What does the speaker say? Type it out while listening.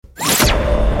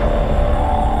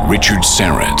Richard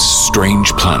Syrett's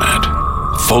Strange Planet.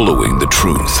 Following the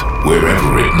truth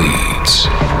wherever it leads.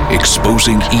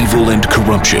 Exposing evil and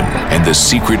corruption and the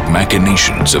secret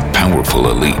machinations of powerful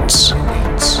elites.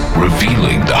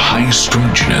 Revealing the high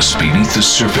strangeness beneath the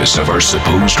surface of our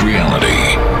supposed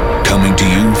reality. Coming to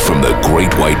you from the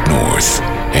Great White North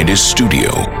and his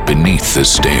studio beneath the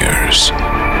stairs.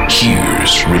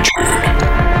 Here's Richard.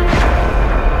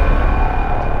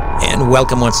 And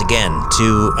welcome once again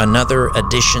to another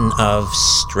edition of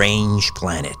Strange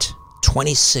Planet.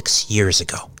 26 years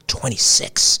ago.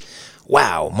 26.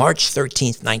 Wow. March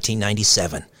 13th,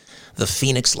 1997. The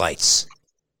Phoenix Lights.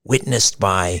 Witnessed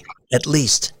by at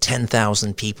least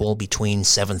 10,000 people between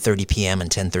 7:30 p.m. and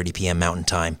 10:30 p.m. Mountain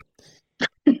Time.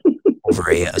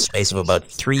 Over a space of about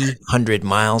 300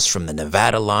 miles from the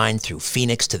Nevada line through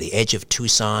Phoenix to the edge of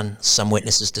Tucson. Some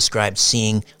witnesses described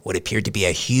seeing what appeared to be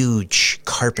a huge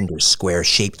carpenter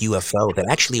square-shaped UFO that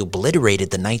actually obliterated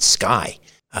the night sky.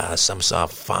 Some saw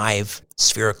 5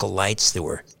 spherical lights. There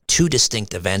were 2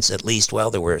 distinct events, at least.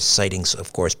 Well, there were sightings,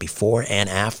 of course, before and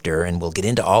after, and we'll get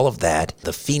into all of that.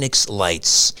 The Phoenix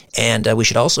Lights. And we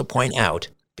should also point out,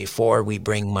 before we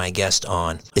bring my guest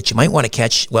on, that you might want to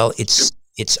catch, well,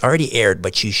 it's already aired,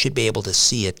 but you should be able to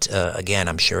see it again.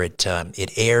 I'm sure it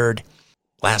aired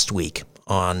last week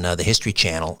on the History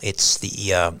Channel. It's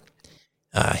the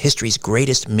History's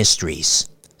Greatest Mysteries,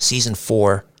 Season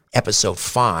 4, Episode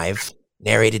 5,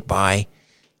 narrated by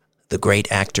the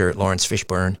great actor Lawrence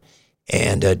Fishburne,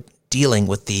 and dealing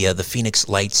with the Phoenix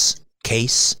Lights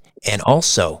case. And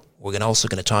also, we're also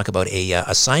going to talk about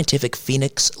a scientific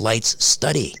Phoenix Lights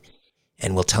study,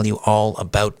 and we'll tell you all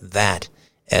about that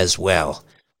as well.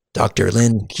 Dr.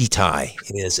 Lynn Kitei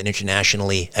is an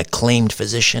internationally acclaimed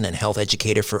physician and health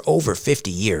educator for over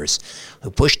 50 years who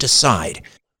pushed aside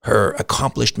her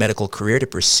accomplished medical career to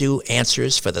pursue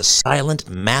answers for the silent,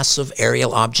 massive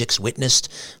aerial objects witnessed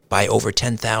by over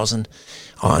 10,000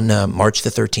 on March the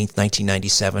 13th,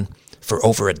 1997, for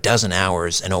over a dozen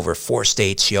hours and over 4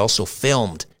 states. She also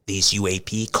filmed these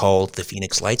UAP called the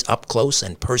Phoenix Lights up close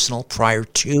and personal prior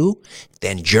to,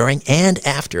 then during, and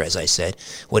after, as I said,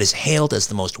 what is hailed as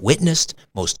the most witnessed,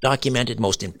 most documented,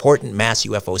 most important mass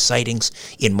UFO sightings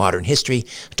in modern history.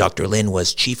 Dr. Lynn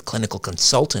was chief clinical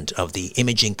consultant of the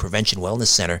Imaging Prevention Wellness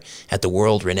Center at the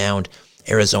world-renowned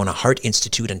Arizona Heart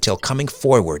Institute until coming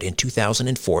forward in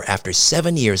 2004 after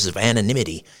 7 years of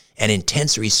anonymity and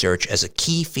intense research as a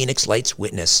key Phoenix Lights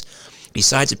witness.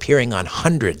 Besides appearing on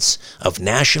hundreds of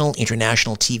national,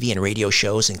 international TV and radio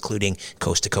shows, including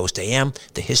Coast to Coast AM,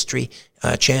 the History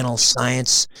Channel,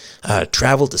 Science,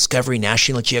 Travel, Discovery,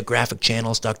 National Geographic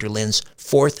channels, Dr. Lynn's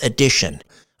 4th edition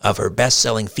of her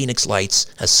best-selling Phoenix Lights,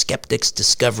 A Skeptic's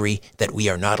Discovery That We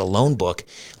Are Not Alone book,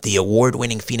 the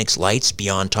award-winning Phoenix Lights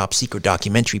Beyond Top Secret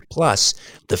documentary, plus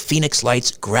the Phoenix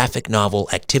Lights graphic novel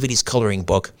Activities Coloring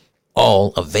book,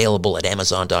 all available at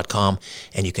Amazon.com,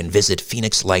 and you can visit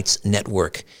Phoenix Lights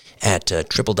Network at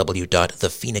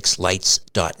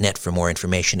www.thephoenixlights.net for more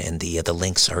information, and the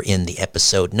links are in the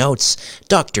episode notes.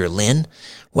 Dr. Lynn,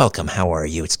 welcome. How are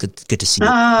you? It's good to see you.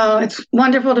 Oh, it's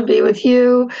wonderful to be with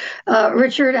you,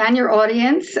 Richard, and your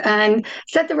audience, and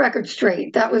set the record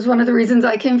straight. That was one of the reasons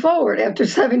I came forward after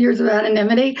 7 years of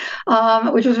anonymity,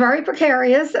 which was very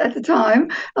precarious at the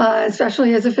time,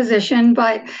 especially as a physician.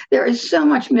 But there is so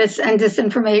much mis and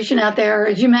disinformation out there.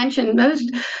 As you mentioned,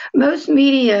 most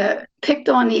media picked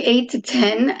on the 8 to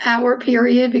 10 hour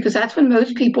period because that's when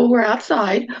most people were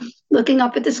outside looking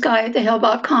up at the sky at the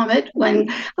Hale-Bopp comet, when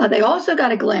they also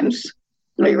got a glimpse,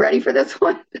 are you ready for this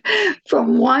one?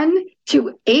 From 1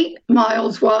 to 8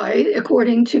 miles wide,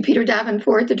 according to Peter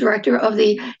Davenport, the director of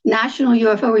the National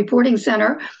UFO Reporting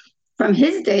Center, from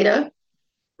his data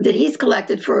that he's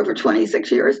collected for over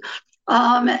 26 years.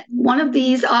 One of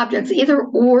these objects, either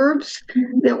orbs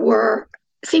that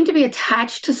seemed to be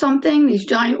attached to something, these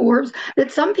giant orbs,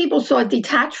 that some people saw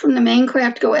detach from the main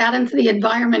craft, go out into the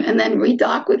environment, and then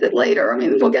redock with it later. I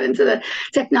mean, we'll get into the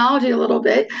technology a little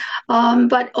bit,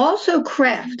 but also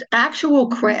craft, actual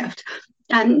craft.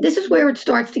 And this is where it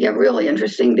starts to get really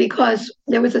interesting, because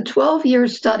there was a 12-year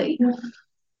study,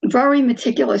 very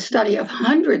meticulous study of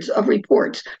hundreds of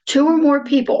reports. 2 or more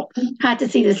people had to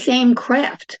see the same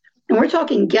craft. And we're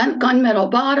talking gunmetal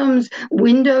bottoms,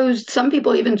 windows. Some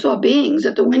people even saw beings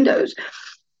at the windows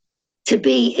to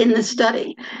be in the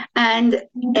study. And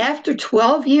after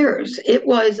 12 years, it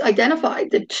was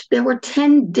identified that there were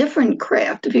 10 different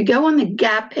craft. If you go on the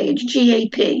GAP page,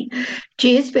 GAP,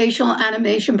 Geospatial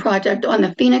Animation Project, on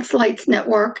the Phoenix Lights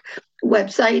Network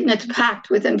website, and it's packed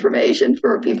with information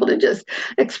for people to just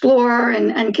explore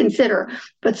and consider.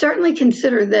 But certainly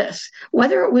consider this,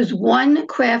 whether it was one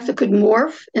craft that could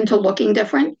morph into looking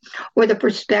different, or the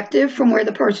perspective from where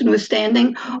the person was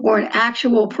standing, or an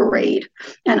actual parade.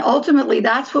 And ultimately,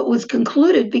 that's what was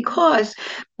concluded, because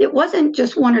it wasn't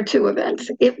just one or two events.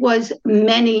 It was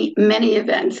many, many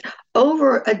events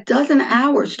over a dozen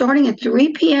hours, starting at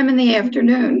 3 p.m. in the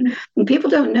afternoon. And people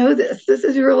don't know this. This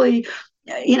is really,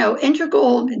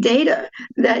 integral data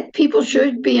that people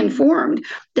should be informed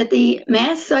that the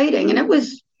mass sighting, and it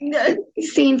was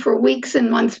seen for weeks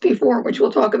and months before, which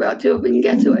we'll talk about too if we can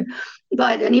get to it,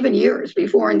 and even years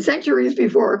before and centuries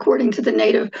before, according to the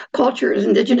native cultures,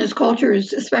 indigenous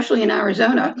cultures, especially in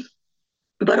Arizona.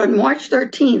 But on March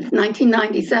 13th,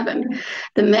 1997,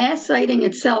 the mass sighting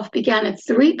itself began at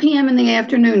 3 p.m. in the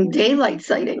afternoon, daylight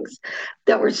sightings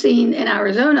that were seen in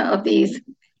Arizona of these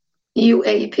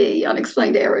UAP,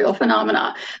 unexplained aerial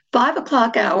phenomena. 5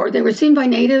 o'clock hour, they were seen by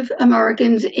Native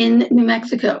Americans in New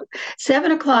Mexico.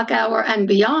 7 o'clock hour and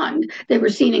beyond, they were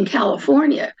seen in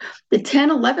California. The 10,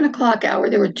 11 o'clock hour,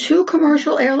 there were 2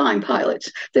 commercial airline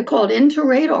pilots that called into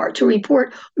radar to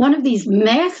report one of these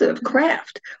massive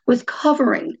craft was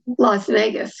covering Las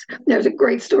Vegas. There's a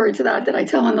great story to that I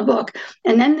tell in the book.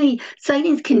 And then the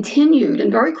sightings continued,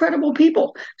 and very credible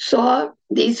people saw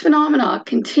these phenomena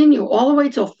continue all the way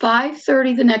till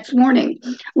 5:30 the next morning,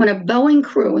 when a Boeing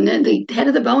crew, and then the head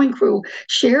of the Boeing crew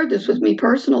shared this with me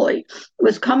personally,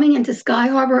 was coming into Sky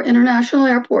Harbor International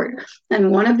Airport,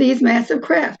 and one of these massive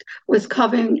craft was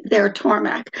covering their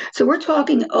tarmac. So we're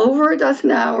talking over a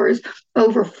dozen hours,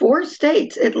 over 4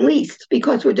 states at least,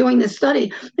 because we're doing this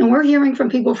study, and we're hearing from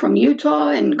people from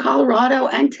Utah and Colorado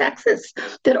and Texas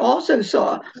that also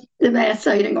saw the mass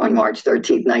sighting on March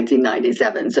 13th,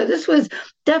 1997. So this was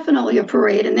definitely a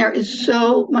parade, and there is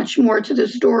so much more to the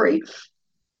story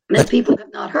that people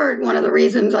have not heard. One of the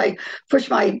reasons I pushed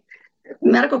my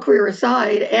medical career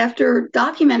aside after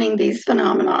documenting these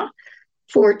phenomena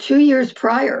for 2 years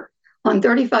prior on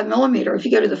 35 millimeter. If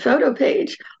you go to the photo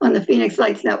page on the Phoenix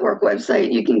Lights Network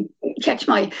website, you can catch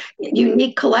my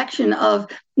unique collection of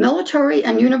military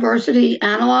and university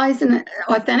analyzed and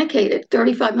authenticated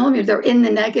 35 millimeters. They're in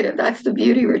the negative. That's the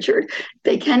beauty, Richard.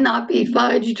 They cannot be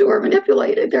fudged or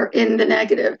manipulated. They're in the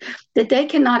negative that they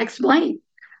cannot explain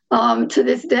to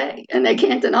this day, and they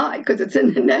can't deny because it's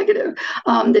in the negative,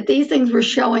 that these things were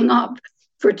showing up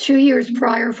for 2 years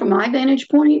prior from my vantage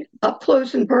point, up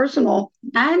close and personal,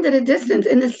 and at a distance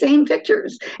in the same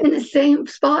pictures, in the same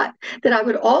spot that I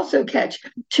would also catch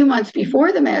 2 months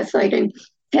before the mass sighting,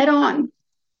 head on,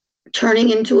 turning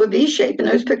into a V shape. And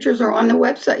those pictures are on the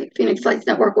website, Phoenix Lights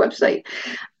Network website,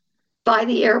 by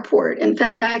the airport. In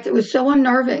fact, it was so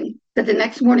unnerving that the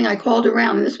next morning I called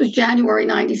around, and this was January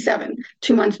 97,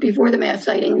 2 months before the mass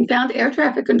sighting, and found air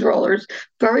traffic controllers,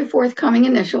 very forthcoming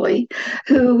initially,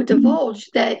 who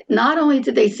divulged that not only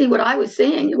did they see what I was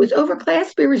seeing, it was over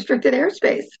Class B restricted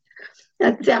airspace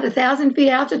at 1,000 feet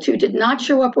altitude, did not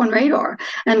show up on radar.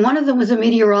 And one of them was a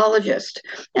meteorologist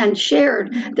and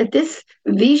shared that this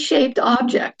V-shaped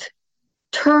object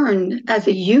turned as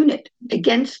a unit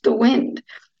against the wind,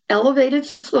 elevated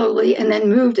slowly, and then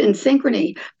moved in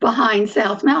synchrony behind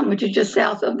South Mountain, which is just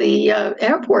south of the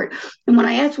airport. And when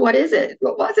I asked, what is it?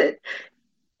 What was it?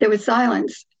 There was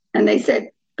silence. And they said,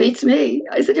 beats me.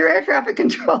 I said, you're air traffic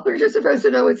controllers. You're supposed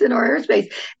to know what's in our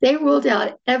airspace. They ruled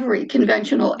out every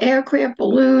conventional aircraft,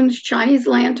 balloons, Chinese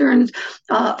lanterns,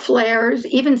 flares,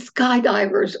 even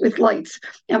skydivers with lights.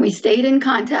 And we stayed in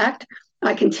contact.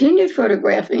 I continued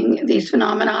photographing these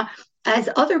phenomena, as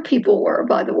other people were,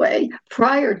 by the way,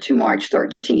 prior to March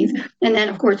 13th. And then,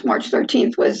 of course, March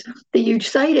 13th was the huge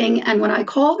sighting. And when I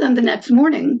called them the next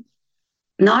morning,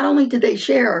 not only did they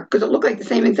share, because it looked like the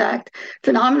same exact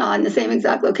phenomenon in the same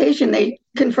exact location, they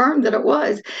confirmed that it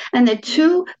was, and that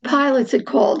 2 pilots had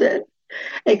called it,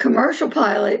 a commercial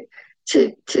pilot,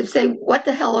 to say, what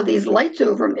the hell are these lights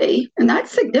over me? And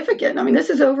that's significant. I mean, this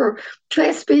is over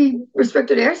Class B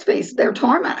restricted airspace, their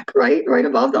tarmac, right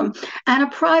above them. And a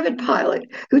private pilot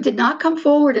who did not come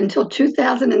forward until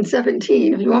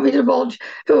 2017. If you want me to divulge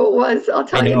who it was, I'll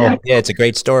tell you now. Yeah, it's a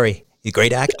great story. He's a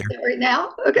great actor. Right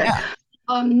now? Okay. Yeah.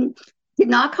 Did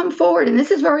not come forward. And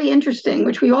this is very interesting,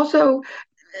 which we also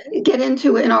get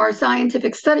into in our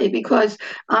scientific study, because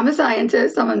I'm a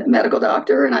scientist, I'm a medical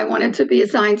doctor, and I wanted to be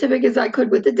as scientific as I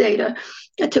could with the data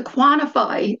to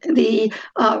quantify the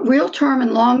real term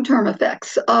and long term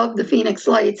effects of the Phoenix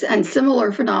Lights and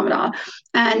similar phenomena.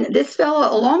 And this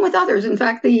fellow, along with others, in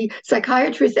fact, the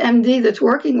psychiatrist MD that's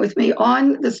working with me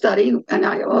on the study, and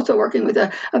I'm also working with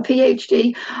a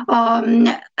PhD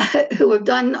who have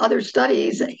done other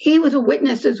studies, he was a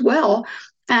witness as well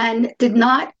and did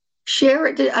not share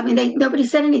it. I mean, nobody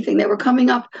said anything. They were coming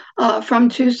up from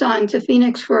Tucson to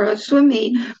Phoenix for a swim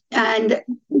meet, and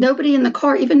nobody in the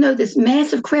car, even though this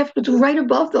massive craft was right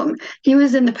above them. He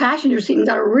was in the passenger seat and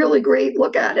got a really great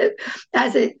look at it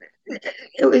as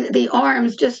the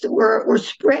arms just were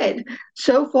spread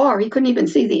so far he couldn't even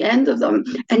see the end of them,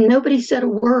 and nobody said a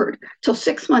word till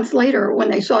 6 months later when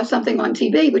they saw something on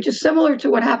TV, which is similar to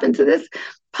what happened to this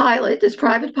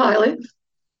private pilot.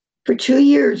 For 2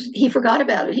 years, he forgot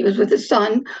about it. He was with his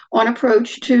son on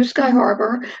approach to Sky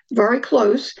Harbor, very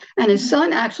close, and his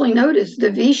son actually noticed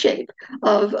the V shape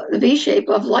of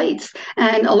lights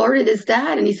and alerted his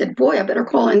dad. And he said, "Boy, I better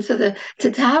call into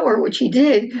the tower," which he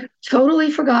did.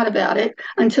 Totally forgot about it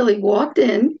until he walked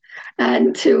in,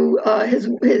 and to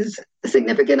his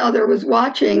significant other was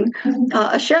watching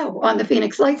a show on the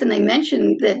Phoenix Lights, and they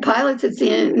mentioned that pilots had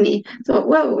seen it, and he thought,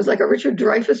 "Whoa!" It was like a Richard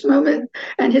Dreyfuss moment.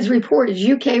 And his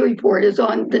UK report, is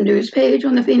on the news page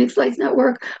on the Phoenix Lights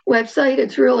Network website.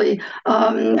 It's really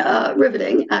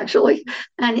riveting, actually.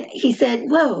 And he said,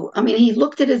 "Whoa!" I mean, he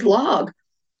looked at his log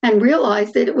and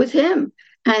realized that it was him.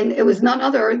 And it was none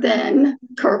other than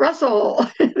Kurt Russell,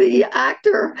 the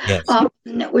actor, Yes.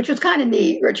 Which was kind of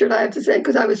neat, Richard, I have to say,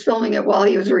 because I was filming it while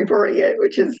he was reporting it,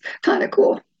 which is kind of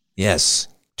cool. Yes.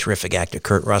 Terrific actor,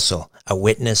 Kurt Russell, a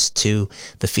witness to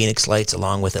the Phoenix Lights,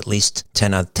 along with at least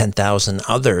 10,000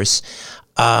 others.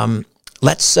 I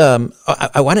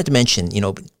wanted to mention,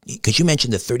 because you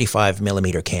mentioned the 35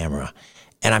 millimeter camera,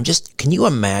 and can you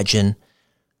imagine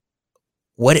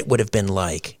what it would have been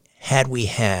like had we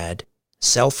had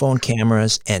cell phone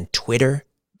cameras and Twitter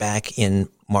back in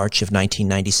March of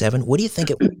 1997? What do you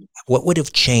think what would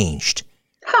have changed?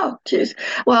 Oh, geez.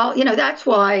 Well, that's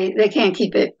why they can't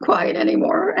keep it quiet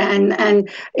anymore. And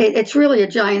it's really a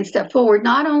giant step forward.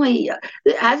 Not only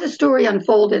as the story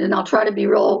unfolded, and I'll try to be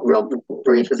real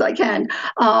brief as I can,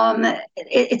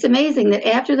 it's amazing that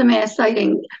after the mass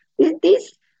sighting,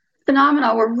 these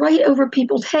phenomena were right over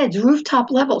people's heads, rooftop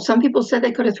level. Some people said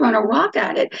they could have thrown a rock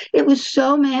at it. It was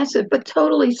so massive, but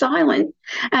totally silent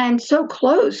and so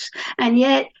close. And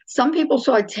yet some people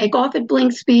saw it take off at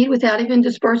blink speed without even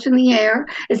dispersing the air.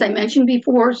 As I mentioned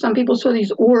before, some people saw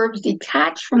these orbs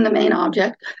detach from the main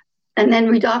object and then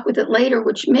redock with it later,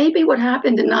 which may be what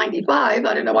happened in 95.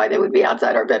 I don't know why they would be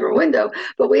outside our bedroom window,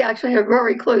 but we actually had a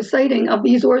very close sighting of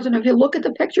these orbs. And if you look at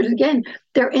the pictures again,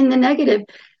 they're in the negative.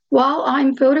 While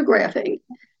I'm photographing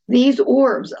these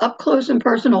orbs up close and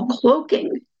personal,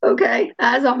 cloaking, okay,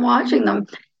 as I'm watching them,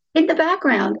 in the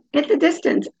background, at the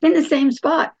distance, in the same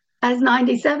spot as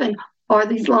 97, are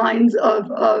these lines of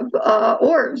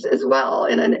orbs as well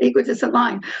in an equidistant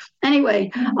line. Anyway,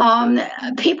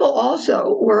 people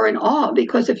also were in awe,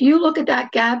 because if you look at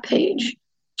that GAP page,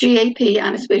 GAP,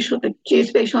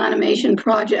 Geospatial Animation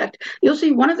Project, you'll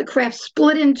see one of the crafts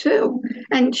split in two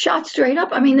and shot straight up.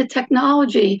 I mean, the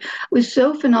technology was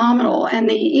so phenomenal, and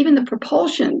even the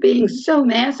propulsion being so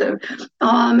massive.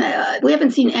 We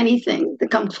haven't seen anything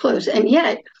that comes close. And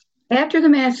yet, after the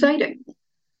mass sighting,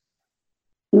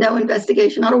 no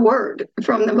investigation, not a word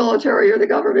from the military or the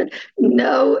government.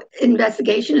 No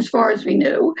investigation as far as we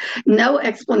knew. No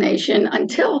explanation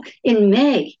until in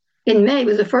May. In May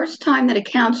was the first time that a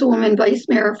councilwoman, Vice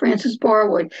Mayor Frances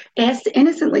Barwood, asked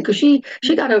innocently, because she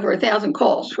got over 1,000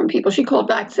 calls from people. She called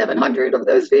back 700 of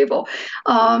those people,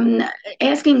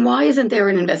 asking, why isn't there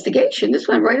an investigation? This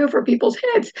went right over people's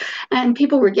heads. And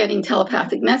people were getting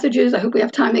telepathic messages. I hope we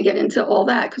have time to get into all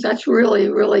that, because that's really,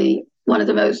 really one of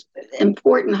the most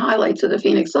important highlights of the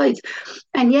Phoenix Lights.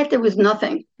 And yet there was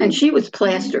nothing. And she was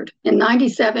plastered. In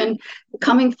 97,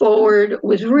 coming forward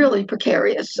was really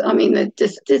precarious. I mean,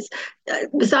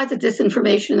 besides the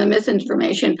disinformation and the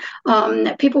misinformation,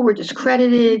 people were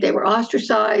discredited, they were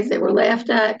ostracized, they were laughed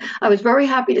at. I was very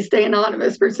happy to stay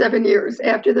anonymous for 7 years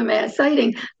after the mass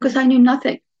sighting, because I knew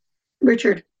nothing,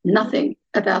 Richard, nothing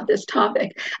about this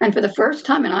topic. And for the first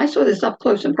time, and I saw this up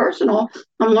close and personal,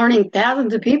 I'm learning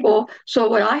thousands of people saw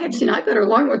what I had seen. I better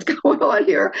learn what's going on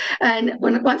here. And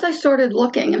once I started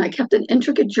looking, and I kept an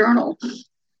intricate journal,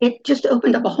 it just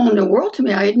opened up a whole new world to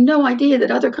me. I had no idea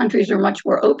that other countries are much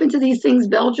more open to these things.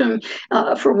 Belgium,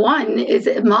 for one, is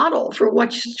a model for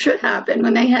what should happen.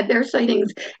 When they had their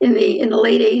sightings in the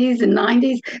late 80s and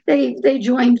 90s, they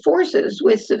joined forces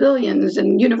with civilians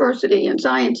and university and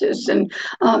scientists and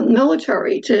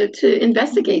military to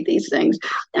investigate these things.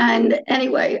 And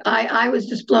anyway, I was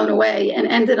just blown away and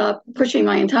ended up pushing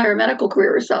my entire medical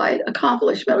career aside,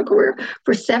 accomplished medical career,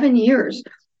 for 7 years,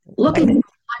 looking.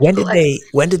 When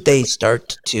did they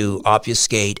start to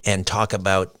obfuscate and talk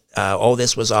about,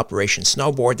 this was Operation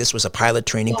Snowboard, this was a pilot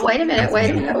training? Well, wait a minute.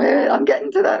 I'm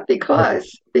getting to that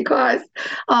because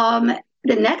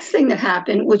the next thing that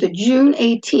happened was a June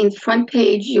 18th front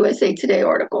page USA Today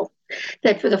article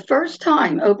that for the first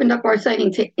time opened up our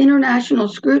sighting to international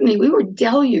scrutiny. We were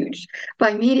deluged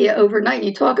by media overnight.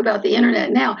 You talk about the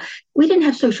internet now. We didn't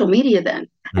have social media then.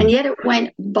 And yet it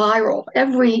went viral.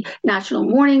 Every national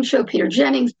morning show, Peter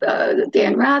Jennings,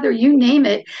 Dan Rather, you name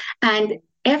it. And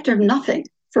after nothing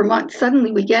for months,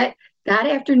 suddenly we get that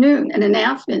afternoon an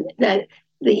announcement that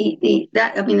the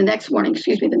next morning, the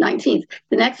 19th,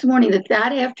 the next morning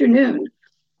that afternoon,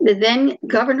 the then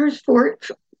governor's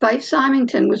Fife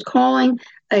Symington was calling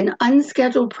an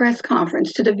unscheduled press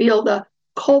conference to reveal the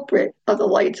culprit of the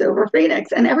lights over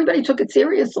Phoenix. And everybody took it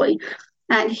seriously.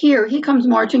 And here he comes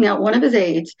marching out, one of his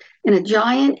aides, in a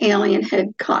giant alien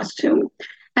head costume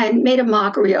and made a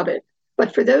mockery of it.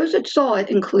 But for those that saw it,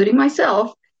 including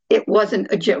myself, it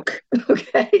wasn't a joke,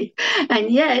 okay?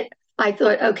 And yet I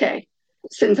thought, okay,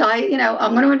 since I'm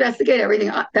going to investigate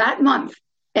everything that month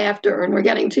after, and we're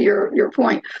getting to your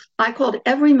point, I called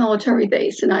every military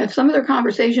base, and I have some of their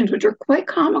conversations, which are quite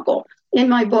comical, in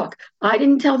my book. I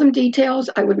didn't tell them details.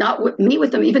 I would not meet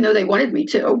with them, even though they wanted me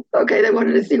to. Okay, they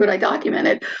wanted to see what I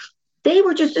documented. They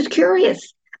were just as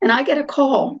curious. And I get a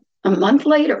call a month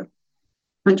later,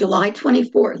 on July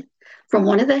 24th, from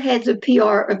one of the heads of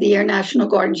PR of the Air National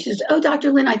Guard. And she says, "Oh,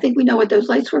 Dr. Lynn, I think we know what those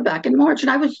lights were back in March."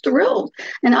 And I was thrilled.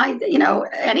 And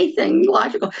anything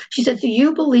logical. She said, "Do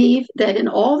you believe that in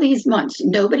all these months,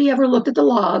 nobody ever looked at the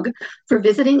log for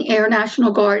visiting Air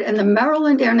National Guard, and the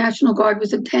Maryland Air National Guard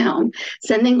was in town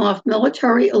sending off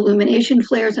military illumination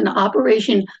flares in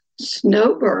Operation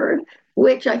Snowbird,"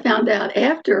 which I found out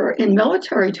after in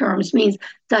military terms means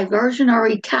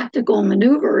diversionary tactical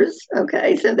maneuvers.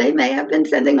 Okay, so they may have been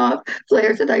sending off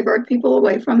flares to divert people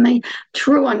away from the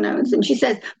true unknowns. And she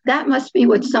says, that must be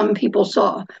what some people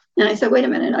saw. And I said, wait a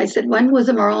minute. I said, when was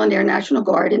the Maryland Air National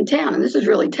Guard in town? And this is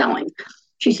really telling.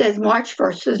 She says, March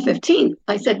 1st to the 15th.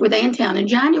 I said, were they in town in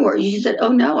January? She said,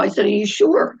 oh, no. I said, are you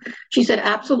sure? She said,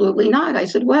 absolutely not. I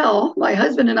said, well, my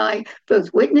husband and I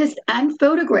both witnessed and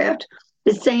photographed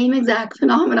the same exact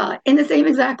phenomena in the same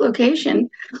exact location,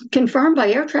 confirmed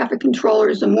by air traffic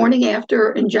controllers the morning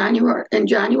after in January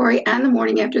and the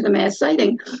morning after the mass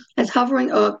sighting, as hovering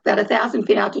about 1,000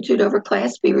 feet altitude over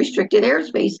Class B restricted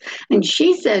airspace. And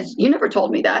she says, you never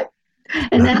told me that.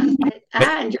 And then I said,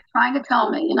 and you're trying to tell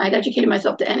me, and I'd educated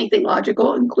myself to anything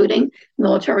logical, including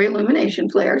military illumination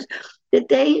flares, that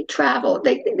they travel,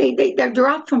 they're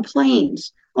dropped from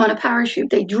planes on a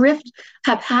parachute. They drift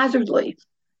haphazardly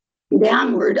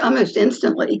downward almost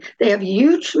instantly. They have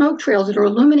huge smoke trails that are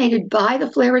illuminated by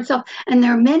the flare itself, and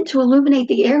they're meant to illuminate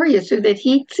the area so that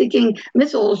heat-seeking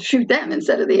missiles shoot them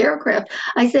instead of the aircraft.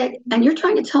 I said, and you're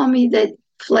trying to tell me that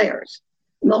flares,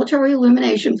 military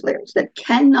illumination flares that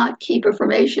cannot keep a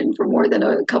formation for more than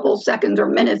a couple of seconds or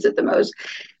minutes at the most,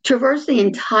 traverse the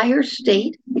entire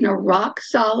state in a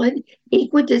rock-solid,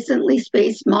 equidistantly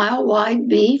spaced mile-wide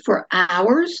V for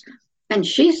hours? And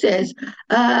she says,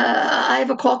 I have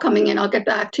a call coming in. I'll get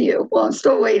back to you. Well, I'm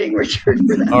still waiting, Richard,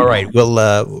 for that. All right.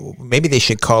 Well, maybe they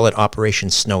should call it Operation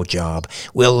Snow Job.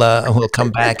 We'll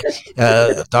come back.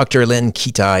 Dr. Lynn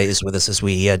Kitei is with us as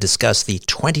we discuss the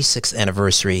 26th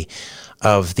anniversary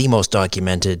of the most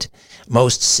documented,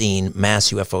 most seen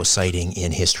mass UFO sighting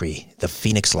in history, the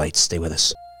Phoenix Lights. Stay with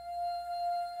us.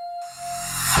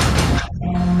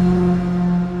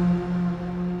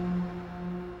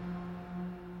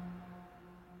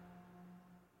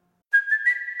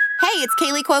 Hey, it's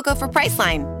Kaylee Cuoco for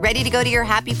Priceline. Ready to go to your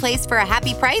happy place for a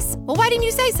happy price? Well, why didn't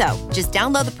you say so? Just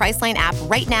download the Priceline app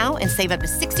right now and save up to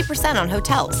 60% on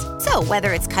hotels. So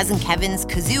whether it's Cousin Kevin's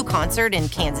Kazoo Concert in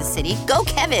Kansas City, go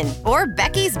Kevin, or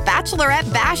Becky's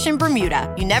Bachelorette Bash in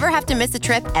Bermuda, you never have to miss a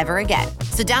trip ever again.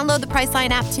 So download the Priceline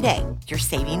app today. Your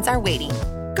savings are waiting.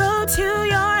 Go to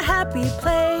your happy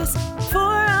place for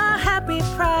a happy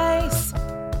price.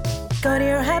 Go to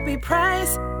your happy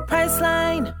price,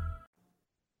 Priceline.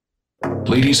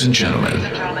 Ladies and gentlemen,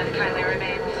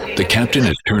 the captain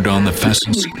has turned on the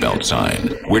fasten seatbelt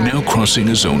sign. We're now crossing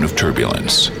a zone of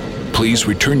turbulence. Please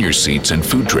return your seats and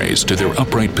food trays to their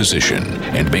upright position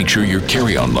and make sure your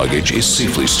carry-on luggage is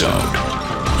safely stowed.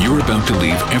 You're about to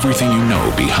leave everything you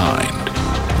know behind.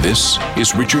 This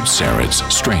is Richard Syrett's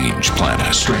Strange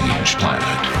Planet. Strange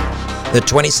Planet. The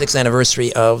 26th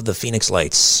anniversary of the Phoenix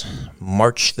Lights,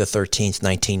 March the 13th,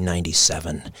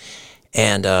 1997.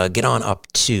 And get on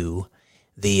up to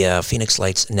the Phoenix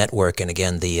Lights Network. And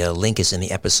again, the link is in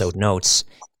the episode notes.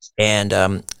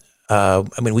 And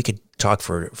we could talk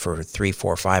for 3,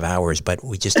 4, 5 hours, but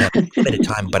we just have a bit of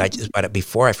time. But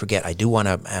before I forget, I do want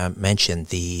to mention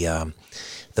the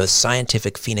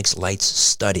Scientific Phoenix Lights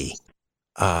study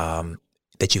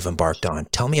that you've embarked on.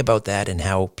 Tell me about that and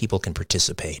how people can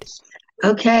participate.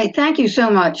 Okay, thank you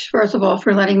so much, first of all,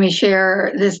 for letting me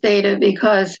share this data,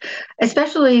 because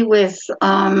especially with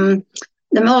the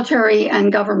military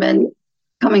and government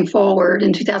coming forward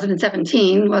in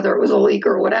 2017, whether it was a leak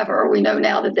or whatever, we know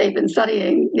now that they've been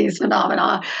studying these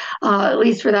phenomena, at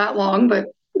least for that long, but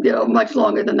much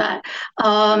longer than that.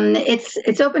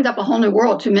 It's opened up a whole new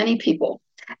world to many people.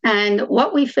 And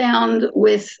what we found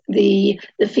with the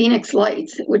Phoenix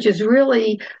Lights, which is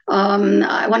really,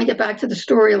 I want to get back to the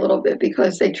story a little bit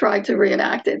because they tried to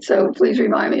reenact it. So please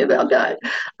remind me about that.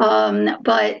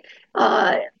 But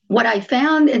what I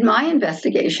found in my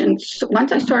investigations,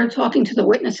 once I started talking to the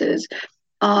witnesses,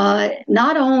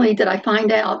 not only did I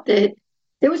find out that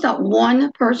there was not one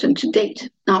person to date,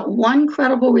 not one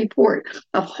credible report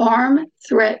of harm,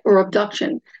 threat, or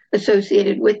abduction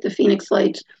associated with the Phoenix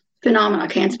Lights phenomena. I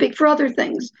can't speak for other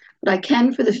things, but I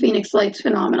can for the Phoenix Lights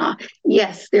phenomena.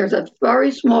 Yes, there's a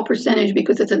very small percentage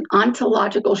because it's an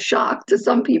ontological shock to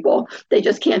some people. They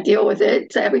just can't deal with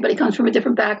it. So everybody comes from a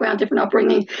different background, different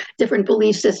upbringing, different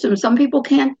belief systems. Some people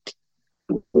can't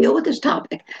deal with this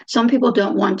topic. Some people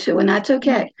don't want to, and that's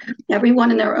okay.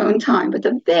 Everyone in their own time. But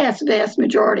the vast, vast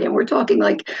majority, and we're talking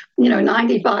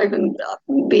 95 and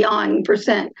beyond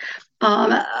percent,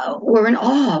 we're in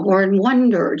awe, we're in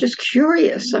wonder, just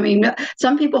curious. I mean,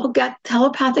 some people got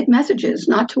telepathic messages,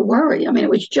 not to worry. I mean, it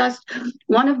was just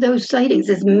one of those sightings,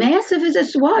 as massive as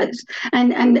this was.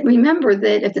 And remember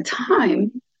that at the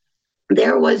time,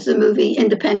 there was the movie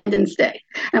Independence Day.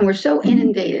 And we're so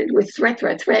inundated with threat,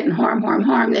 and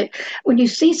harm, that when you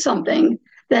see something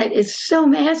that is so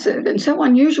massive and so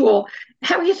unusual,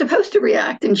 how are you supposed to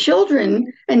react? And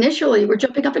children initially were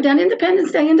jumping up and down,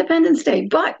 Independence Day.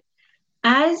 But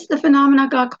as the phenomena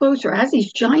got closer, as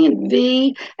these giant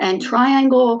V and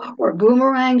triangle or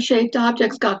boomerang-shaped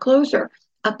objects got closer,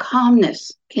 a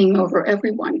calmness came over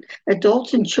everyone,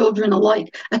 adults and children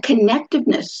alike, a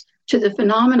connectiveness to the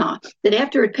phenomena that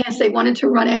after it passed, they wanted to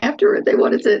run after it. They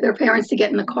wanted their parents to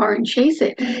get in the car and chase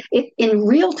it. In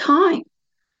real time,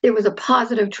 there was a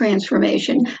positive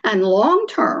transformation. And long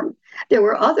term, there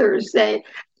were others that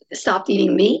stopped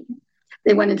eating meat.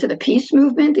 They went into the peace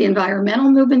movement, the environmental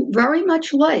movement, very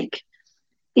much like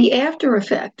the after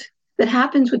effect that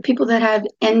happens with people that have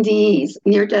NDEs,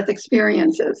 near-death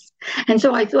experiences. And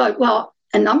so I thought, well,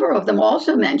 a number of them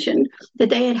also mentioned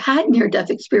that they had near-death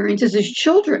experiences as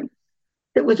children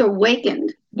that was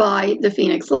awakened by the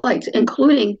Phoenix Lights,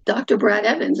 including Dr. Brad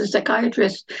Evans, a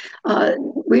psychiatrist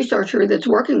researcher that's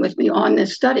working with me on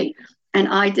this study. And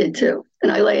I did too.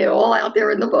 And I lay it all out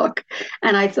there in the book.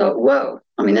 And I thought, whoa,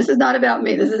 I mean, this is not about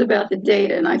me. This is about the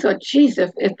data. And I thought, geez,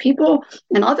 if people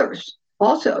and others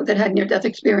also that had near-death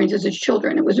experiences as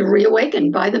children, it was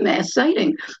reawakened by the mass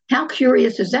sighting. How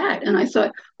curious is that? And I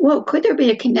thought, whoa, could there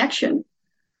be a connection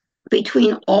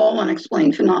between all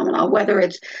unexplained phenomena, whether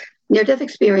it's near-death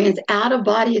experience,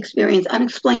 out-of-body experience,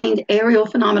 unexplained aerial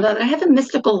phenomena that have a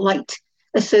mystical light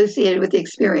associated with the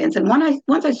experience? And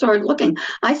once I started looking,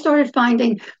 I started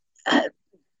finding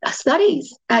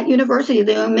studies at university,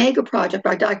 the Omega Project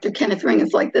by Dr. Kenneth Ring,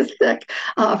 it's like this thick,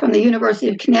 from the University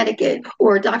of Connecticut,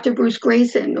 or Dr. Bruce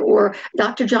Grayson, or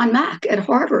Dr. John Mack at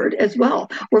Harvard as well.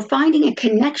 We're finding a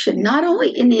connection, not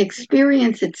only in the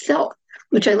experience itself,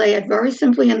 which I lay out very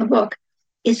simply in the book,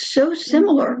 is so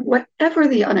similar, whatever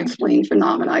the unexplained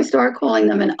phenomena. I started calling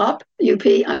them an UP,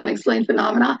 unexplained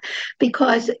phenomena,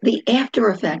 because the after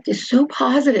effect is so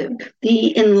positive.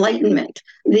 The enlightenment,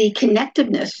 the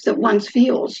connectiveness that one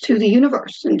feels to the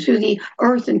universe and to the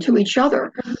earth and to each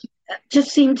other just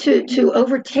seemed to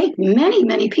overtake many,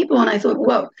 many people. And I thought,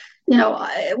 whoa,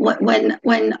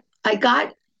 when I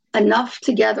got enough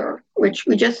together, which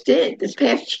we just did this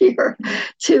past year,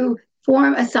 to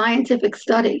form a scientific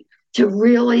study to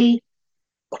really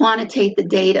quantitate the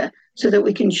data so that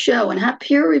we can show and have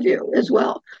peer review as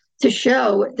well to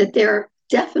show that there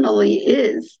definitely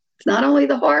is not only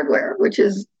the hardware, which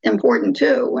is important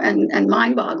too and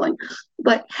mind-boggling,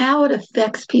 but how it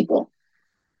affects people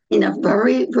in a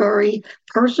very, very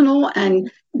personal and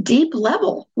deep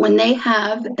level when they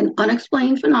have an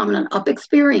unexplained phenomenon up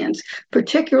experience,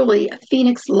 particularly a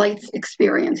Phoenix Lights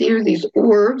experience. Either these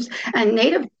orbs and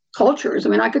native cultures. I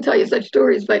mean, I could tell you such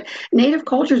stories, but native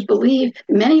cultures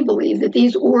many believe that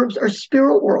these orbs are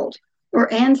spirit world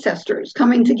or ancestors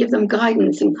coming to give them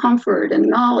guidance and comfort and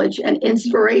knowledge and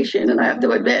inspiration. And I have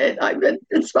to admit, I've been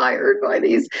inspired by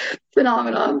these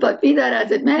phenomena, but be that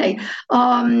as it may,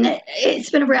 it's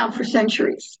been around for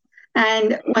centuries.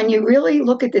 And when you really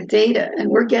look at the data,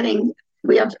 and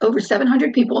we have over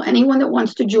 700 people, anyone that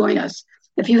wants to join us,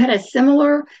 if you had a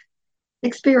similar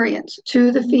experience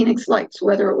to the Phoenix Lights,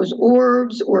 whether it was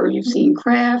orbs or you've seen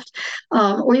craft,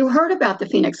 or you heard about the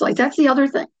Phoenix Lights, that's the other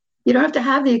thing. You don't have to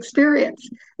have the experience.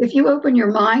 If you open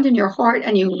your mind and your heart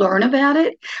and you learn about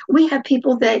it, we have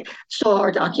people that saw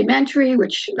our documentary,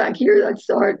 which back here,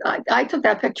 I took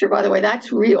that picture, by the way,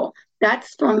 that's real.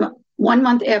 That's from 1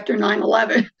 month after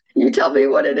 9/11. You tell me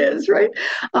what it is, right?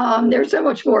 There's so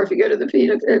much more if you go to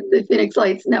the Phoenix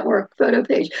Lights Network photo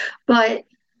page. But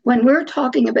when we're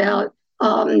talking about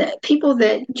people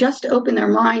that just open their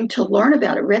mind to learn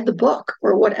about it, read the book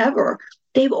or whatever,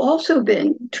 they've also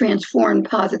been transformed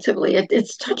positively.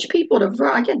 It's touched people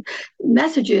I get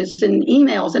messages and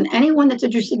emails, and anyone that's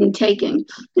interested in taking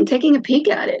a peek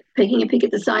at it, taking a peek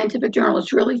at the Scientific Journal.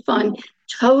 It's really fun,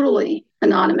 totally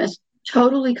anonymous,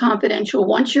 totally confidential.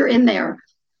 Once you're in there,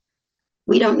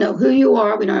 we don't know who you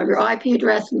are. We don't have your IP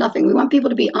address, nothing. We want people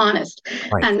to be honest.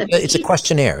 Right. And it's a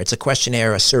questionnaire. It's a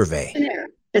questionnaire, a survey.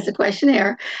 It's a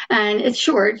questionnaire, and it's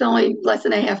short. It's only less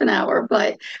than a half an hour,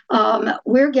 but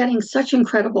we're getting such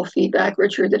incredible feedback,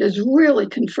 Richard, that is really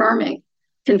confirming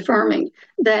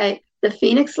that the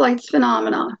Phoenix Lights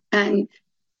phenomena and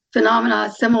phenomena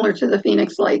similar to the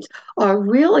Phoenix Lights are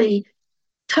really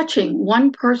touching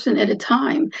one person at a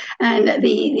time, and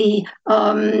the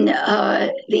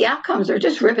outcomes are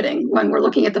just riveting when we're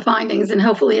looking at the findings. And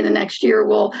hopefully, in the next year,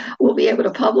 we'll be able to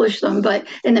publish them. But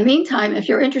in the meantime, if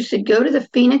you're interested, go to the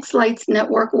Phoenix Lights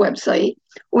Network website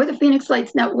or the Phoenix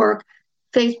Lights Network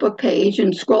Facebook page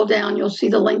and scroll down. You'll see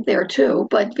the link there too.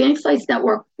 But Phoenix Lights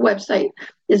Network website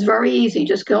is very easy.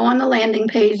 Just go on the landing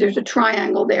page. There's a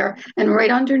triangle there, and right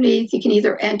underneath, you can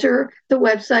either enter the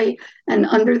website, and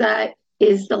under that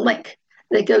is the link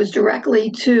that goes directly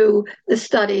to the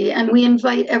study. And we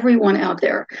invite everyone out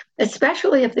there,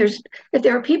 especially if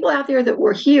there are people out there that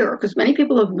were here, because many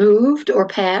people have moved or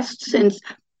passed since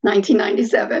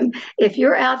 1997. If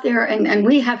you're out there, and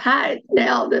we have had,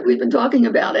 now that we've been talking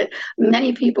about it,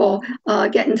 many people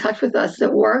get in touch with us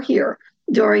that were here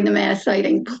during the mass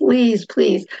sighting. Please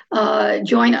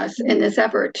join us in this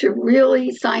effort to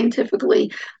really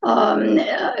scientifically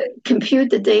compute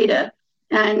the data,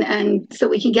 and so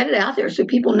we can get it out there so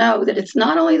people know that it's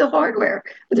not only the hardware,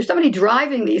 but there's somebody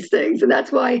driving these things. And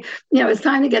that's why, it's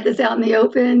time to get this out in the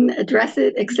open, address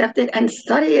it, accept it, and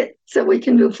study it so we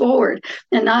can move forward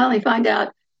and not only find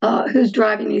out who's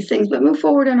driving these things, but move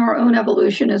forward in our own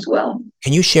evolution as well.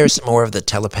 Can you share some more of the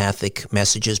telepathic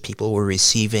messages people were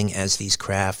receiving as these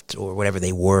craft or whatever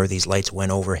they were, these lights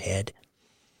went overhead?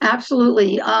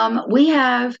 Absolutely. We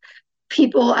have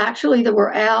people actually that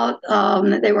were out,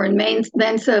 they were in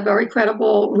Mensa, very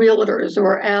credible realtors who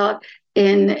were out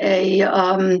in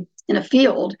a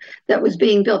field that was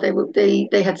being built.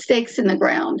 They had stakes in the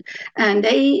ground, and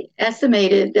they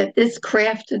estimated that this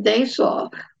craft that they saw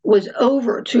was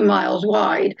over 2 miles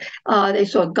wide. They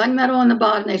saw gunmetal on the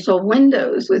bottom. They saw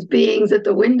windows with beings at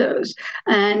the windows.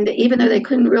 And even though they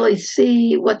couldn't really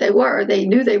see what they were, they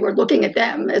knew they were looking at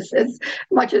them as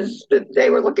much as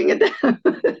they were looking at them.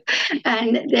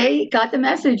 And they got the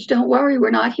message, don't worry,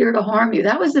 we're not here to harm you.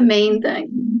 That was the main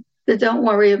thing. That don't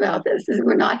worry about this.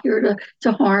 We're not here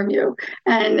to harm you.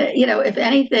 And, if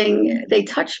anything, they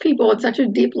touch people at such a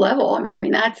deep level. I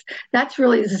mean, that's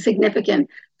really significant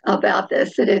about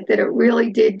this, that it really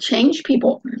did change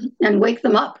people and wake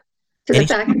them up to the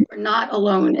fact that we're not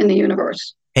alone in the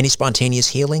universe. Any spontaneous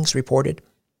healings reported?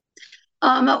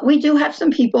 We do have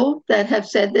some people that have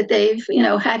said that they've,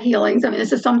 had healings. I mean,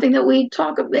 this is something that we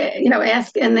talk about,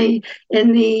 ask in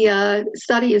the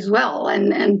study as well.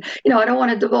 And I don't want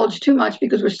to divulge too much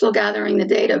because we're still gathering the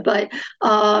data. But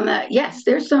yes,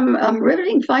 there's some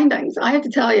riveting findings. I have to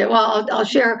tell you. Well, I'll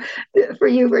share for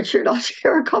you, Richard. I'll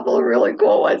share a couple of really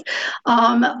cool ones.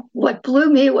 What blew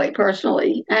me away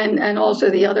personally, and also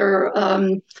the other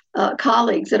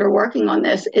colleagues that are working on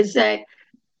this, is that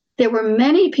there were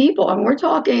many people, and we're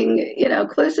talking,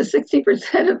 close to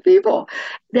 60% of people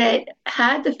that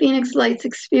had the Phoenix Lights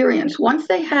experience. Once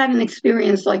they had an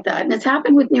experience like that, and it's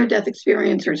happened with near-death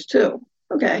experiencers too,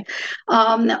 okay,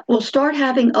 will start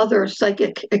having other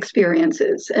psychic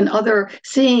experiences and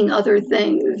seeing other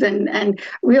things and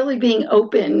really being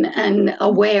open and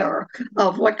aware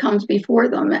of what comes before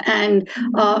them. And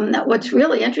what's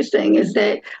really interesting is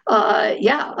that,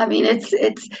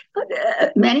 it's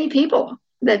many people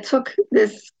that took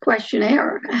this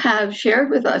questionnaire have shared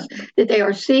with us that they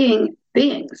are seeing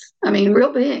beings. I mean,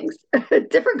 real beings,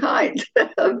 different kinds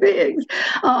of beings,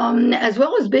 as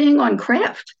well as being on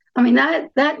craft. I mean,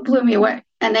 that blew me away.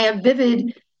 And they have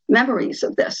vivid memories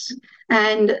of this.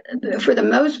 And for the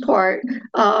most part,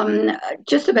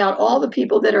 just about all the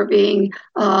people that are being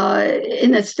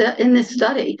in this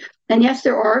study. And yes,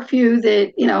 there are a few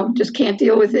that, just can't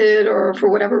deal with it, or for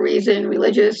whatever reason,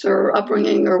 religious or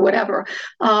upbringing or whatever.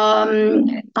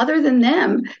 Other than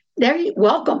them, they're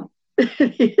welcome.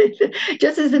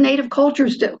 Just as the native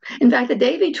cultures do. In fact, the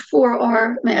day before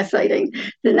our mass sighting,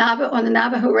 on the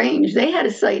Navajo Range, they had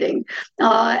a sighting,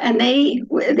 and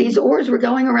these oars were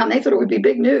going around. They thought it would be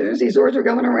big news. These oars were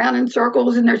going around in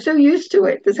circles, and they're so used to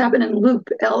it. This happened in Loop,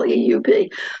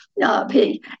 L-E-U-P.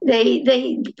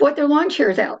 They brought their lawn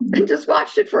chairs out and just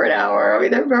watched it for an hour. I mean,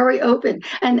 they're very open.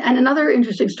 And another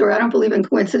interesting story, I don't believe in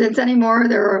coincidence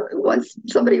anymore. Once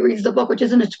somebody reads the book, which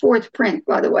is in its 4th print,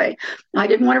 by the way, I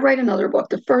didn't want to write another book.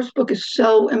 The first book is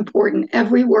so important.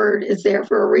 Every word is there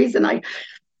for a reason. I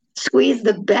squeezed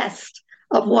the best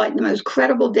of the most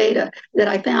credible data that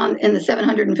I found in the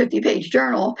 750-page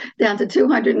journal down to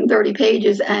 230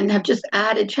 pages, and have just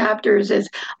added chapters as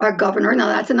our governor. Now,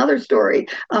 that's another story.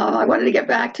 I wanted to get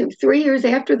back to 3 years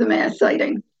after the mass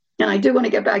sighting. And I do want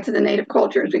to get back to the native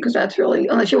cultures, because that's really,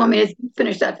 unless you want me to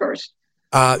finish that first.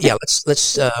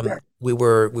 Let's we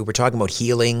were talking about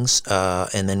healings,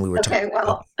 and then we were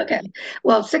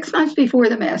Well, 6 months before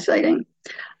the mass sighting,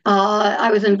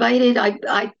 I was invited,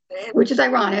 which is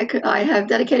ironic. I have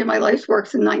dedicated my life's work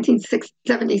since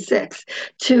 1976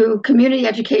 to community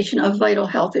education of vital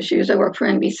health issues. I work for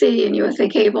NBC and USA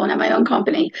Cable and have my own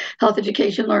company, Health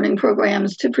Education Learning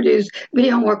Programs, to produce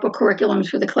video and workbook curriculums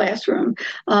for the classroom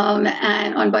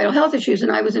and on vital health issues.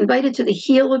 And I was invited to the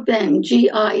Gila Bend,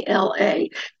 G-I-L-A,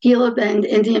 Gila Bend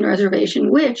Indian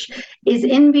Reservation, which is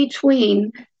in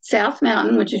between South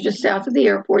Mountain, which is just south of the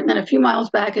airport, and then a few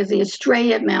miles back is the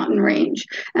Estrella Mountain Range,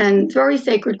 and it's very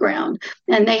sacred ground.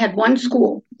 And they had one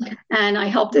school, and I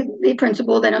helped the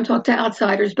principal. They don't talk to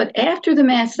outsiders. But after the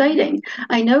mass sighting,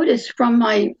 I noticed from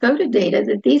my voted data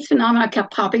that these phenomena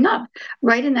kept popping up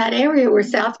right in that area where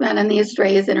South Mountain and the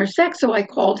Estrellas intersect. So I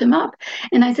called him up,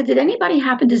 and I said, did anybody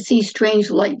happen to see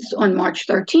strange lights on March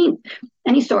 13th?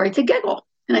 And he started to giggle.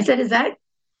 And I said, is that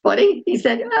funny? He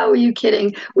said, oh, are you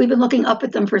kidding? We've been looking up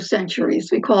at them for centuries.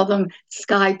 We call them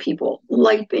sky people,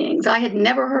 light beings. I had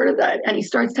never heard of that. And he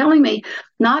starts telling me,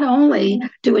 not only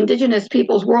do indigenous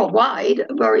peoples worldwide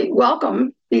very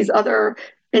welcome these other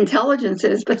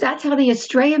intelligences, but that's how the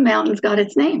Estrella Mountains got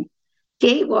its name.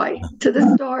 Gateway to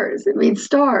the stars. It means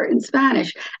star in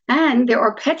Spanish. And there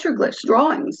are petroglyphs,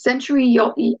 drawings,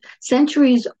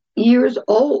 centuries years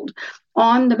old,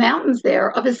 on the mountains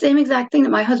there of the same exact thing that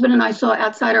my husband and I saw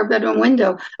outside our bedroom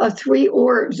window, of 3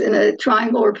 orbs in a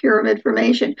triangle or pyramid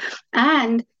formation.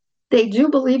 And they do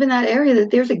believe in that area that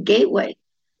there's a gateway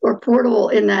or portal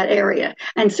in that area.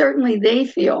 And certainly they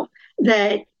feel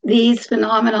that these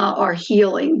phenomena are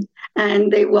healing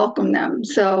and they welcome them.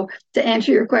 So to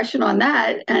answer your question on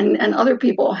that, and other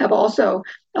people have also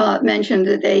mentioned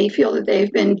that they feel that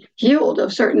they've been healed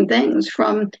of certain things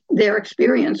from their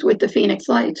experience with the Phoenix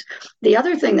Lights. The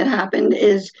other thing that happened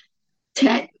is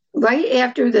right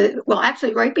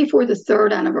before the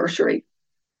 3rd anniversary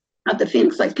of the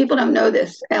Phoenix Lights. People don't know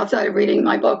this outside of reading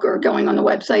my book or going on the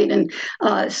website and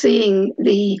seeing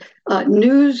the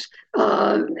news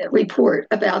report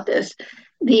about this.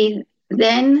 The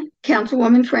then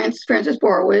Councilwoman Frances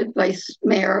Borwood, Vice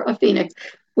Mayor of Phoenix,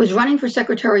 was running for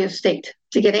Secretary of State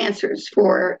to get answers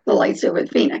for the lights over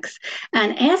Phoenix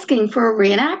and asking for a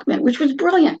reenactment, which was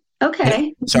brilliant.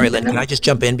 Okay. Sorry, Lynn, can I just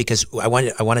jump in? Because I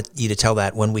wanted you to tell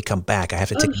that when we come back. I have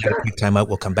to take a quick time out.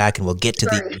 We'll come back and we'll get to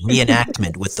the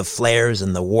reenactment with the flares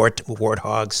and the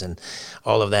warthogs and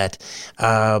all of that.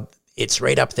 It's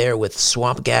right up there with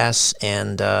swamp gas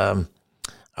and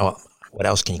what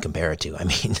else can you compare it to? I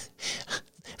mean,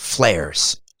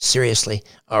 flares. Seriously?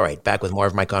 All right, back with more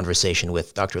of my conversation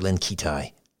with Dr. Lynn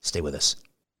Kitei. Stay with us.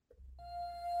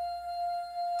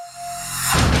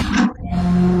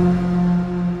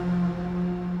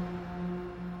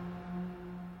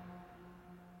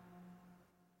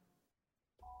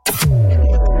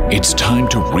 It's time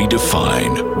to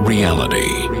redefine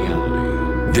reality.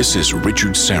 This is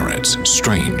Richard Syrett's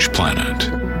Strange Planet.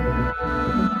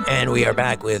 And we are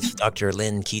back with Dr.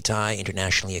 Lynn Kitei,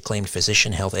 internationally acclaimed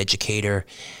physician, health educator,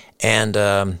 and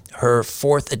her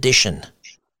fourth edition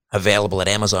available at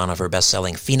Amazon of her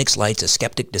best-selling Phoenix Lights, A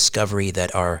Skeptic Discovery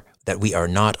that we are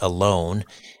not alone.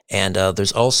 And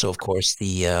there's also, of course,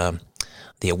 the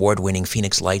award-winning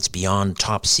Phoenix Lights Beyond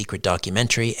Top Secret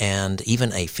documentary, and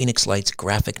even a Phoenix Lights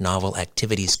graphic novel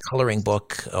activities coloring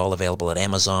book, all available at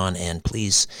Amazon. And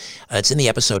please, it's in the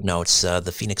episode notes,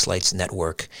 the Phoenix Lights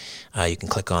Network. You can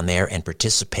click on there and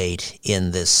participate in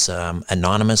this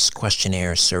anonymous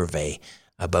questionnaire survey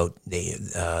about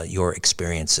your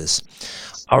experiences.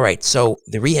 All right, so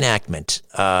the reenactment.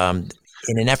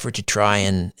 In an effort to try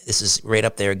and, this is right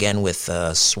up there again with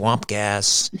swamp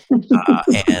gas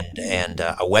and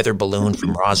a weather balloon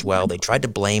from Roswell. They tried to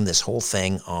blame this whole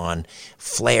thing on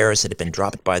flares that had been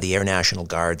dropped by the Air National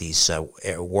Guard, these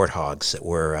warthogs that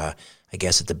were, I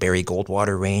guess, at the Barry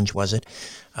Goldwater range, was it?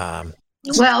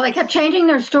 Well, they kept changing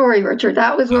their story, Richard.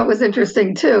 That was what was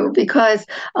interesting, too, because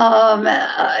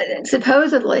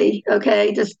supposedly,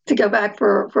 okay, just to go back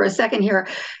for a second here,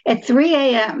 at 3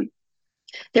 a.m.,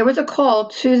 there was a call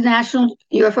to the National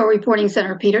UFO Reporting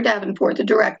Center, Peter Davenport, the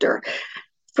director,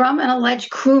 from an alleged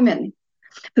crewman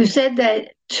who said that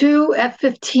 2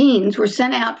 F-15s were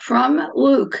sent out from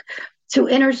Luke to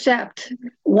intercept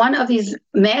one of these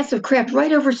massive craft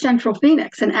right over central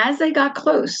Phoenix. And as they got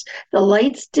close, the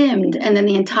lights dimmed and then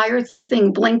the entire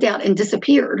thing blinked out and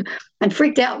disappeared, and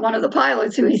freaked out one of the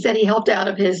pilots who he said he helped out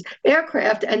of his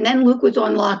aircraft. And then Luke was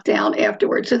on lockdown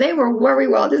afterwards. So they were very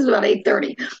well, this is about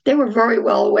 8:30. They were very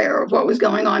well aware of what was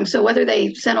going on. So whether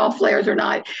they sent off flares or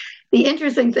not, the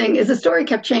interesting thing is the story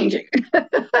kept changing.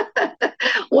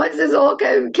 Once this all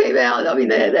came out, I mean,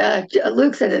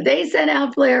 Luke said that they sent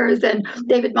out flares, and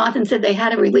David Monthan said they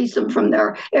had to release them from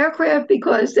their aircraft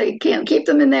because they can't keep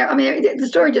them in there. I mean, the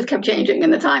story just kept changing,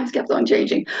 and the times kept on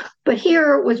changing. But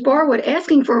here was Barwood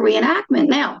asking for a reenactment.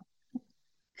 Now,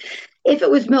 if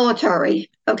it was military,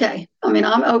 okay, I mean,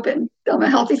 I'm open. I'm a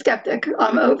healthy skeptic.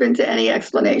 I'm open to any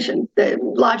explanation. The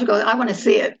logical, I want to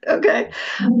see it, okay?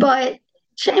 But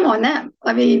shame on them.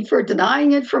 I mean, for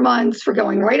denying it for months, for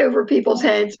going right over people's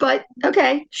heads. But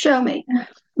okay, show me.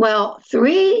 Well,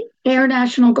 3 Air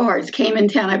National Guards came in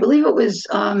town. I believe it was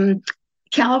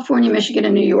California, Michigan,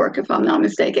 and New York, if I'm not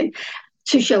mistaken,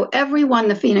 to show everyone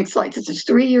the Phoenix Lights. This is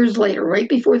 3 years later, right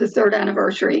before the 3rd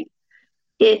anniversary.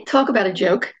 Talk about a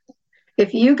joke.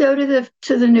 If you go to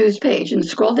the news page and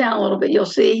scroll down a little bit, you'll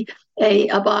see a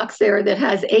box there that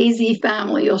has AZ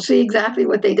Family. You'll see exactly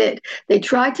what they did. They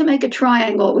tried to make a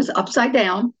triangle. It was upside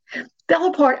down, fell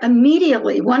apart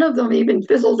immediately. One of them even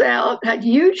fizzled out, had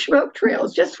huge smoke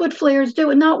trails, just what flares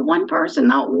do. And not one person,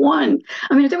 not one.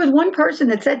 I mean, if there was one person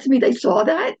that said to me they saw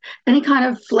that, any kind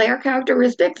of flare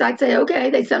characteristics, I'd say, okay,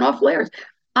 they sent off flares.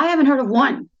 I haven't heard of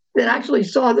one that actually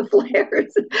saw the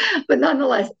flares. But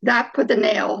nonetheless, that put the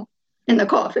nail in the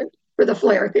coffin for the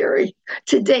flare theory.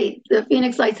 To date, the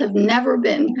Phoenix Lights have never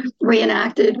been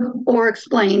reenacted or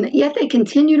explained, yet they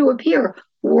continue to appear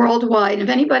worldwide. If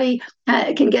anybody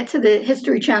can get to the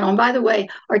History Channel, and by the way,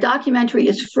 our documentary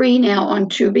is free now on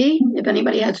Tubi, if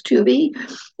anybody has Tubi,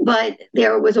 but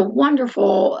there was a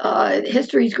wonderful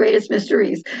History's Greatest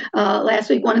Mysteries last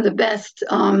week, one of the best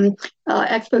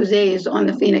exposés on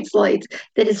the Phoenix Lights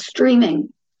that is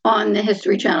streaming on the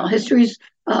History Channel. History's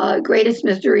Greatest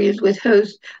Mysteries with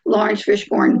host Lawrence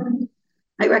Fishburne.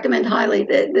 I recommend highly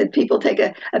that people take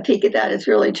a peek at that. It's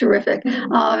really terrific.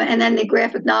 And then the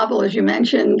graphic novel, as you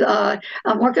mentioned,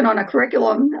 I'm working on a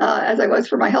curriculum, as I was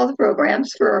for my health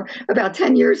programs for about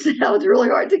 10 years now. It's really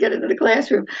hard to get into the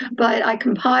classroom. But I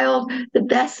compiled the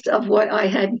best of what I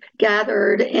had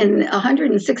gathered in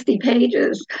 160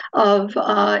 pages of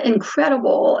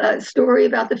incredible story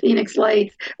about the Phoenix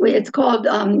Lights. It's called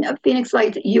Phoenix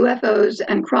Lights, UFOs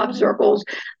and Crop Circles,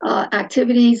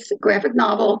 Activities, graphic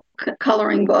novel,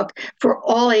 coloring book for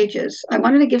all ages. I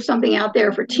wanted to give something out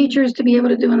there for teachers to be able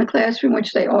to do in the classroom,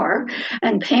 which they are,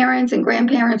 and parents and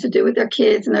grandparents to do with their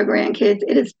kids and their grandkids.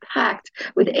 It is packed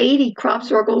with 80 crop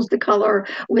circles to color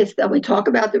with, we talk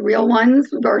about the real ones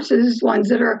versus ones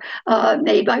that are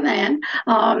made by man,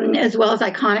 as well as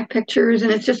iconic pictures.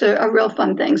 And it's just a real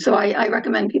fun thing. So I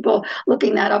recommend people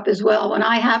looking that up as well. When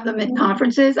I have them at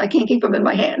conferences, I can't keep them in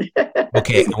my hand.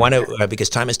 Okay, I want to, because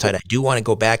time is tight, I do want to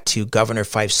go back to Governor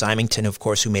Fife Symington, of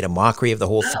course, who made a mockery of the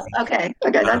whole thing. Okay,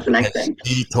 that's the next thing.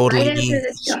 He totally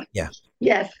yeah.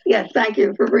 Yes, thank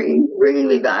you for bringing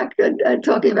me back and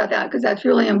talking about that, because that's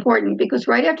really important. Because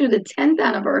right after the 10th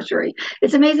anniversary,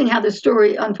 it's amazing how the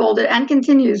story unfolded and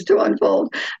continues to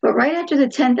unfold. But right after the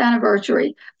 10th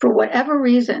anniversary, for whatever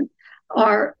reason,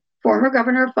 our former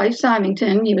governor, Fife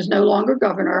Symington, he was no longer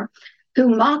governor, who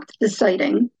mocked the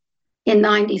sighting, in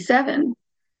 97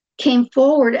 came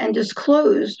forward and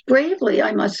disclosed bravely,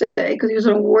 I must say, because he was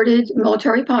an awarded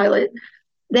military pilot,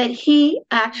 that he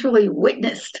actually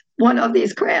witnessed one of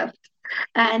these craft.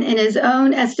 And in his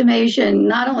own estimation,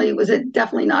 not only was it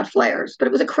definitely not flares, but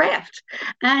it was a craft.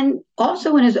 And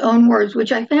also in his own words,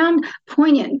 which I found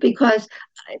poignant because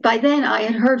by then I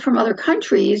had heard from other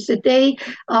countries that they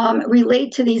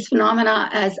relate to these phenomena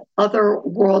as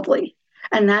otherworldly.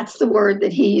 And that's the word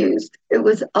that he used. It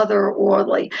was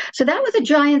otherworldly. So that was a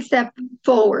giant step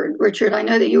forward, Richard. I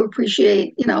know that you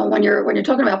appreciate, when you're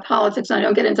talking about politics, and I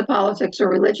don't get into politics or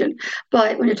religion,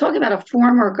 but when you're talking about a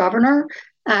former governor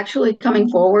actually coming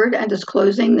forward and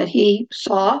disclosing that he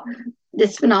saw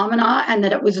this phenomena and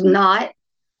that it was not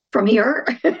from here.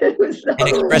 It was and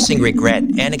expressing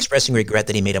regret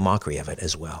that he made a mockery of it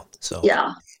as well. So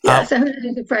yeah. So who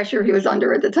knows the pressure he was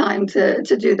under at the time to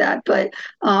do that. But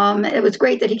it was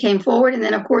great that he came forward. And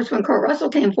then, of course, when Kurt Russell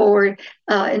came forward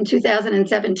in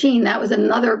 2017, that was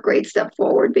another great step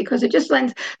forward because it just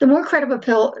lends the more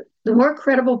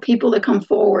credible people that come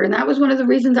forward. And that was one of the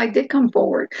reasons I did come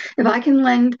forward. If I can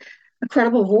lend a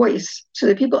credible voice so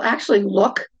that people actually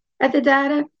look at the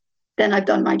data, then I've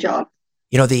done my job.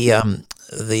 The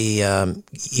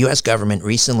U.S. government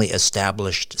recently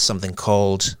established something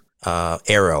called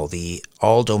AARO, the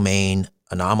All Domain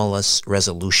Anomalous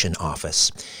Resolution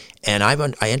Office. And I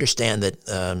understand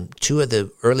that two of the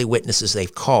early witnesses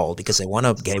they've called because they want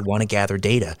to gather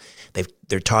data.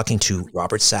 They're talking to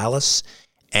Robert Salas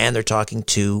and they're talking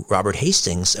to Robert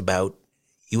Hastings about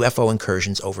UFO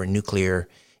incursions over nuclear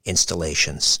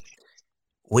installations.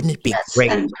 Wouldn't it be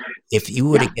great if you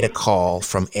were to get a call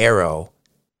from AARO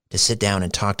to sit down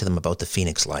and talk to them about the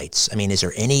Phoenix Lights? I mean, is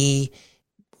there any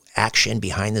action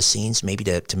behind the scenes maybe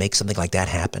to make something like that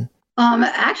happen?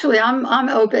 Actually, I'm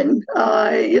open.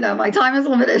 My time is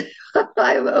limited.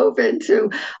 I'm open to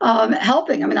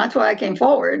helping. I mean, that's why I came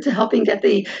forward, to helping get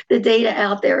the data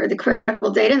out there, the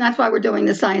credible data, and that's why we're doing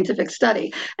the scientific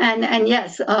study. And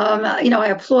yes, I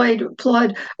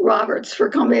applaud Roberts for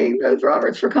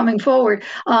coming forward.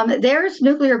 There's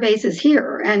nuclear bases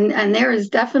here, and there is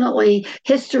definitely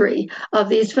history of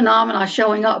these phenomena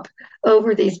showing up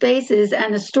over these bases.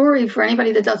 And the story, for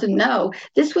anybody that doesn't know,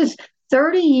 this was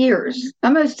 30 years,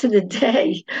 almost to the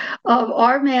day, of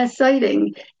our mass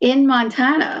sighting in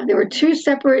Montana. There were two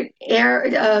separate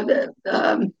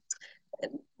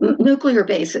nuclear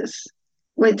bases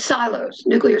with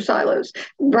nuclear silos,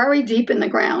 very deep in the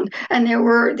ground. And there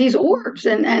were these orbs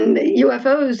and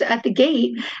UFOs at the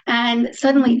gate, and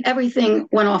suddenly everything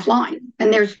went offline,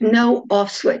 and there's no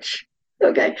off switch.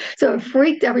 Okay, so it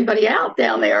freaked everybody out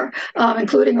down there,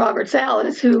 including Robert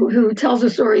Salas, who tells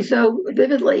the story so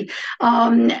vividly.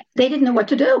 They didn't know what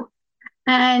to do.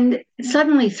 And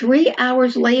suddenly, 3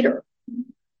 hours later,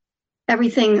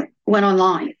 everything went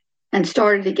online and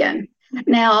started again.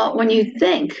 Now, when you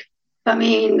think,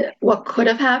 what could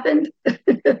have happened?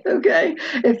 Okay,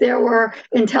 if there were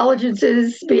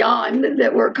intelligences beyond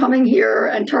that were coming here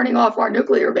and turning off our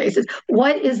nuclear bases,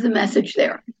 what is the message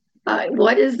there?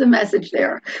 What is the message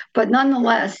there? But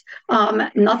nonetheless,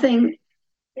 nothing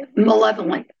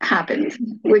malevolent happened,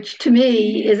 which to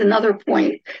me is another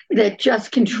point that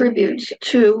just contributes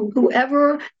to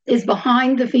whoever is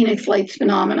behind the Phoenix Lights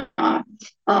phenomena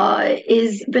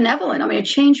is benevolent. It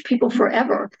changed people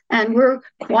forever. And we're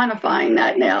quantifying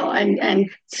that now. And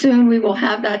soon we will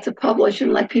have that to publish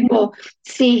and let people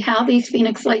see how these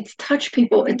Phoenix Lights touch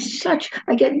people.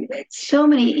 I get so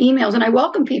many emails, and I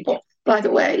welcome people, by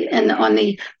the way, and on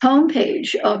the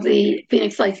homepage of the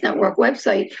Phoenix Lights Network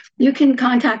website, you can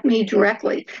contact me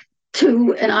directly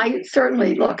and I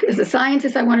certainly, look, as a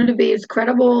scientist, I wanted to be as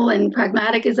credible and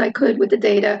pragmatic as I could with the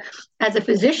data. As a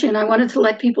physician, I wanted to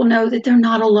let people know that they're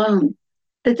not alone.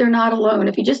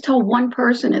 If you just tell one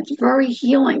person, it's very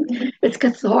healing. It's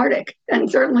cathartic. And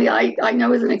certainly I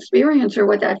know as an experiencer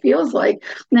what that feels like.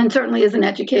 And then certainly as an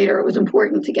educator, it was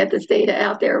important to get this data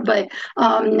out there. But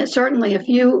certainly if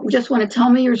you just want to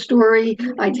tell me your story,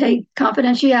 I take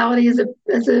confidentiality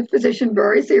as a physician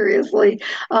very seriously.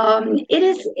 It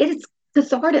is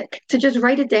cathartic to just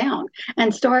write it down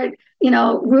and start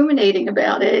ruminating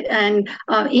about it. And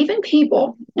even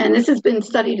people, and this has been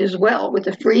studied as well with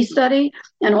the FREE study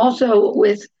and also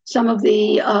with some of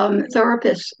the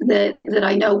therapists that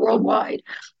I know worldwide,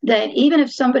 that even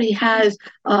if somebody has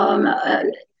an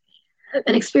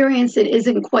experience that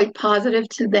isn't quite positive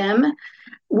to them,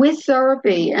 with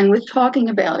therapy and with talking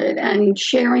about it and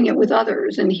sharing it with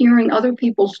others and hearing other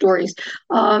people's stories,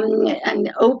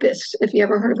 and Opus, if you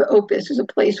ever heard of Opus, is a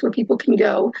place where people can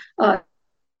go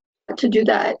to do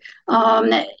that.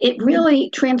 It really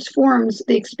transforms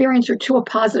the experiencer to a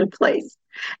positive place.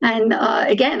 And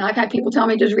again, I've had people tell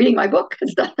me just reading my book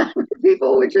has done that with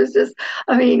people, which is just,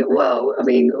 I mean, whoa. I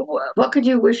mean, what could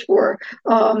you wish for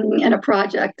in a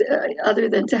project other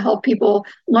than to help people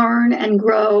learn and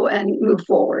grow and move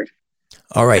forward?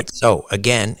 All right. So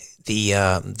again,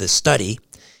 the study,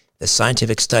 the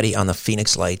scientific study on the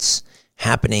Phoenix Lights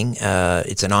happening.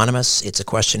 It's anonymous. It's a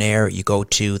questionnaire. You go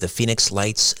to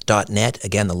thephoenixlights.net.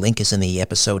 Again, the link is in the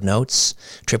episode notes,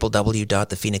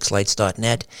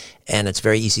 www.thephoenixlights.net. And it's a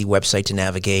very easy website to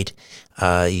navigate.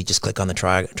 You just click on the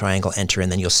triangle, enter,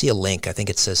 and then you'll see a link. I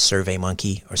think it says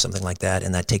SurveyMonkey or something like that.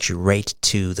 And that takes you right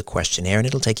to the questionnaire. And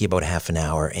it'll take you about half an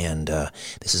hour. And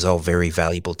this is all very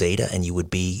valuable data. And you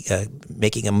would be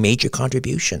making a major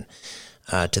contribution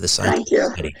to the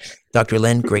scientific study. Dr.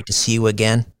 Lynn, great to see you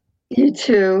again. You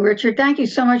too, Richard. Thank you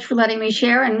so much for letting me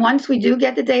share. And once we do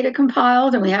get the data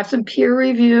compiled and we have some peer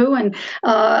review, and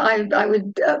I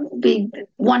would be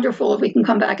wonderful if we can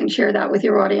come back and share that with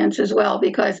your audience as well,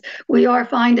 because we are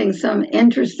finding some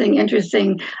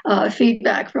interesting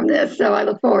feedback from this. So I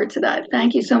look forward to that.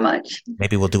 Thank you so much.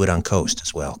 Maybe we'll do it on Coast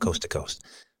as well, Coast to Coast.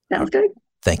 Sounds good.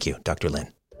 Thank you, Dr.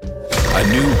 Lynn. A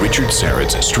new Richard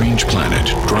Syrett's Strange Planet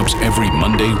drops every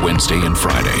Monday, Wednesday, and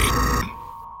Friday.